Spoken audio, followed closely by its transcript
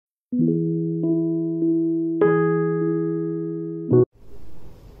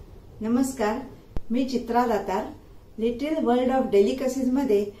नमस्कार, मी चित्रा दातार. Little world of delicacies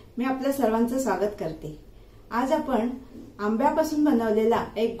मध्ये मी आपल्या सर्वांचं स्वागत करते. आज आपण आंब्यापासून बनवलेला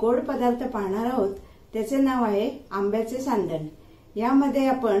एक गोड पदार्थ पाहणार आहोत. त्याचे नाव आहे आंब्याचे सांदण. यामध्ये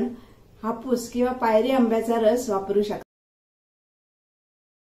आपण हापूस किंवा पायरी आंब्याचा रस वापरू शकतो.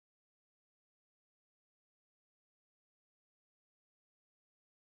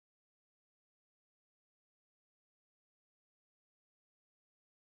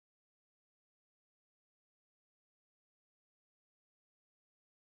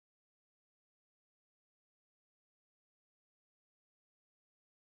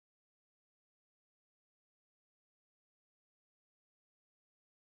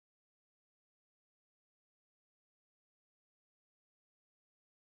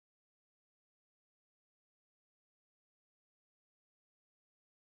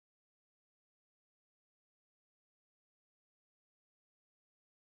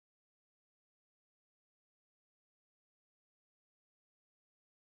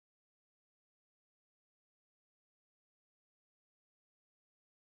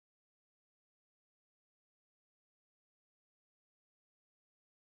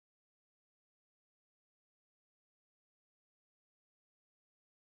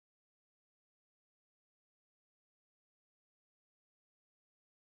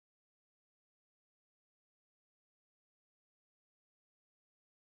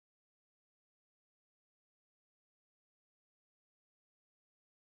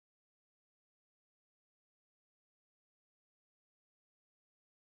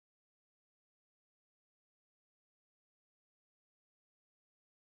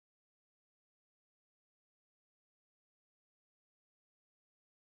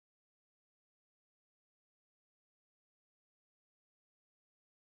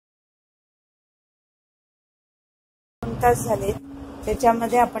 तास झाले.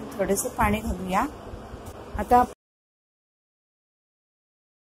 त्याच्यामध्ये आपण थोडेसे पाणी घालूया. आता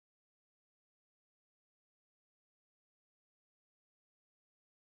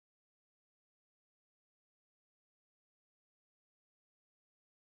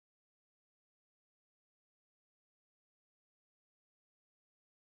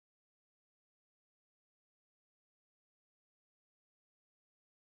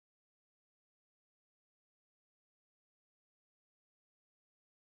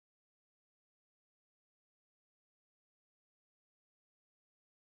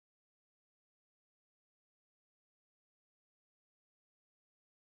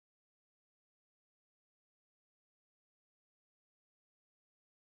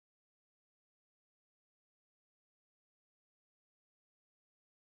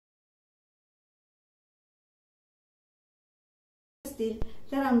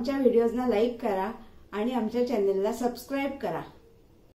तर आमच्या व्हिडिओजना लाईक करा आणि आमच्या चॅनलला सबस्क्राईब करा.